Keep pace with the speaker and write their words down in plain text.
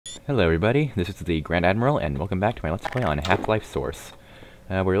Hello everybody, this is the Grand Admiral, and welcome back to my Let's Play on Half-Life Source.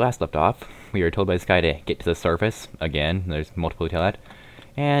 Where we last left off, we were told by this guy to get to the surface, again, there's multiple to tell that,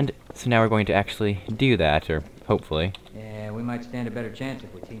 and so now we're going to actually do that, or hopefully. Yeah, we might stand a better chance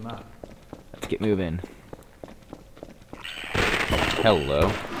if we team up. Let's get moving. Hello.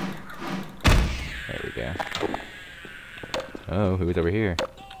 There we go. Oh, who's over here?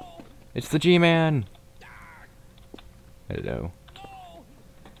 It's the G-Man! Hello.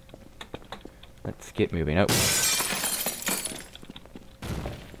 Let's get moving. Oh.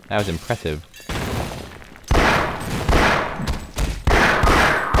 That was impressive.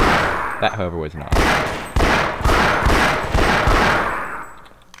 That, however, was not.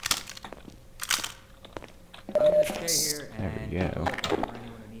 There we go.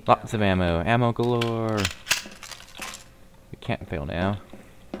 Lots of ammo. Ammo galore. We can't fail now.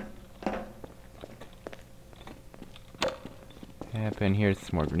 And here's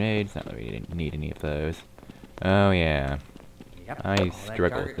some more grenades. Not that we didn't need any of those. Oh yeah. Yep. I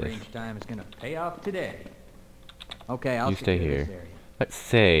struggle with this. Range time is gonna pay off today. Okay, I'll You stay secure this here. area. Let's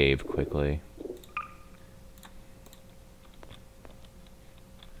save quickly.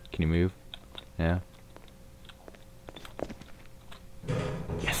 Can you move? Yeah.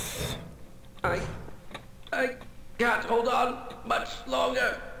 Yes. I can't hold on much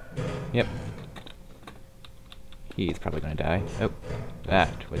longer. Yep. He's probably gonna die. Oh,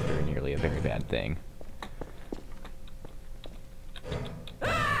 that was very nearly a very bad thing.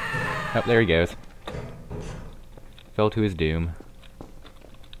 Oh, there he goes. Fell to his doom.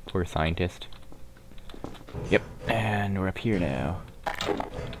 Poor scientist. Yep, and we're up here now.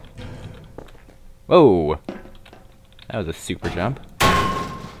 Whoa! That was a super jump.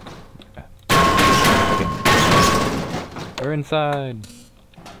 Okay. We're inside.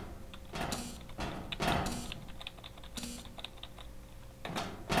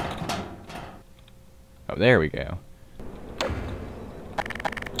 Oh, there we go.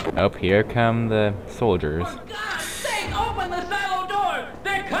 Oh, here come the soldiers. For God's sake, open the silo door!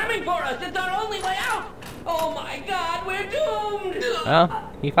 They're coming for us! It's our only way out! Oh my God, we're doomed!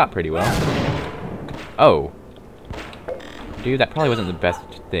 Well, he fought pretty well. Oh. Dude, that probably wasn't the best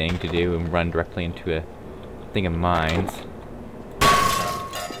thing to do and run directly into a thing of mines.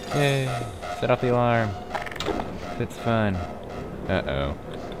 Yay! Set off the alarm. It's fun. Uh-oh.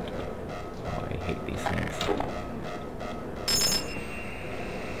 Oh, I hate these things.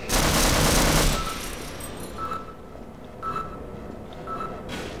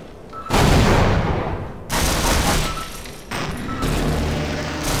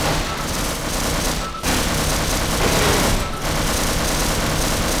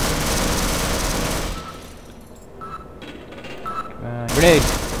 Grenade!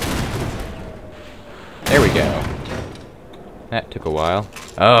 There we go. That took a while.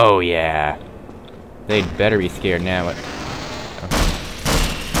 Oh, yeah. They'd better be scared now. Oh.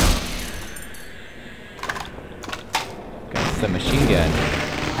 Got some machine gun.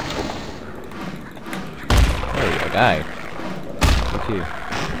 There we go, die. Me too.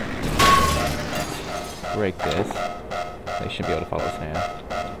 Break this. They should be able to follow us now.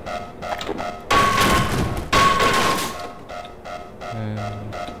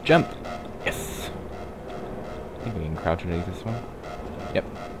 Jump! Yes! I think we can crouch underneath this one. Yep.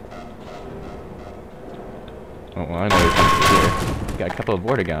 Oh, well, I know who's coming through here. Got a couple of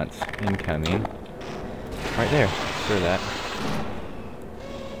Vortigaunts incoming. Right there. Sure that.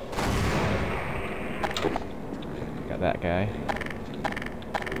 Got that guy.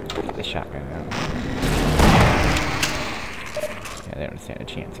 Get the shotgun out. Yeah, they don't stand a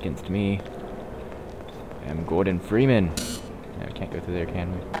chance against me. I'm Gordon Freeman. No, we can't go through there,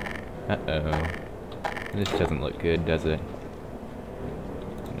 can we? Uh-oh. This doesn't look good, does it?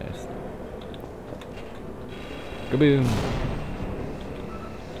 Goodness. Kaboom!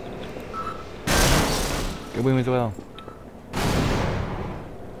 Kaboom as well.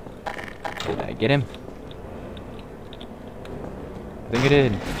 Did I get him? I think I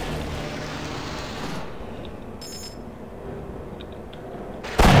did.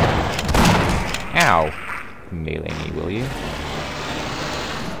 Ow! Melee me, will you?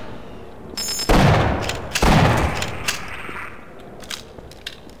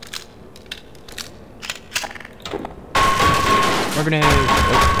 More grenades!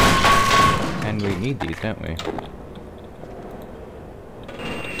 Oh. And we need these, don't we?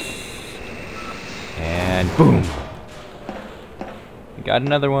 And boom! We got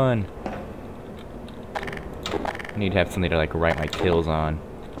another one! I need to have something to like write my kills on.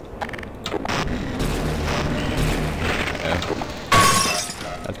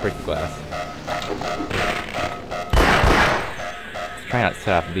 Let's break the glass. try not to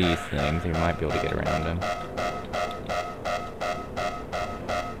set off these things. We might be able to get around them.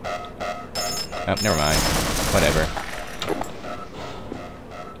 Oh, never mind. Whatever.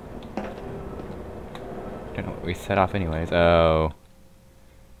 Don't know what we set off anyways. Oh.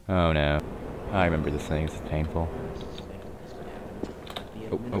 Oh no. I remember this thing. It's painful.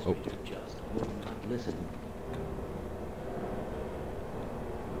 Oh, oh, oh.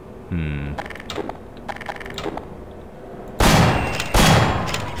 Hmm.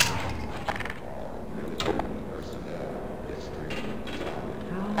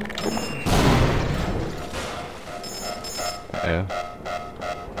 Uh-oh.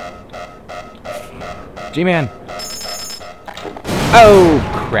 G-Man! Oh,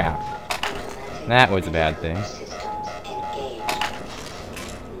 crap. That was a bad thing. That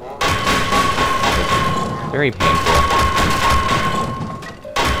was very painful.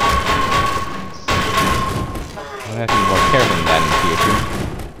 I'll have to be more careful than that in the future.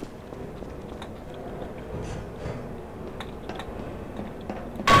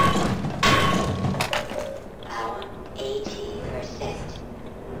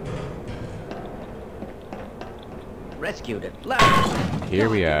 Rescued at last. Here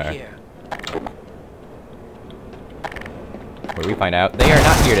we Now are. get here. Where we find out they are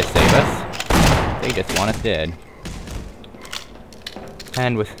not here to save us. They just want us dead.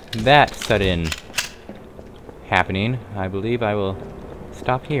 And with that sudden happening, I believe I will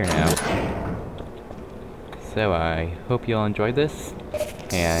stop here now. So I hope you all enjoyed this,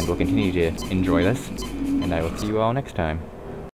 and will continue to enjoy this, and I will see you all next time.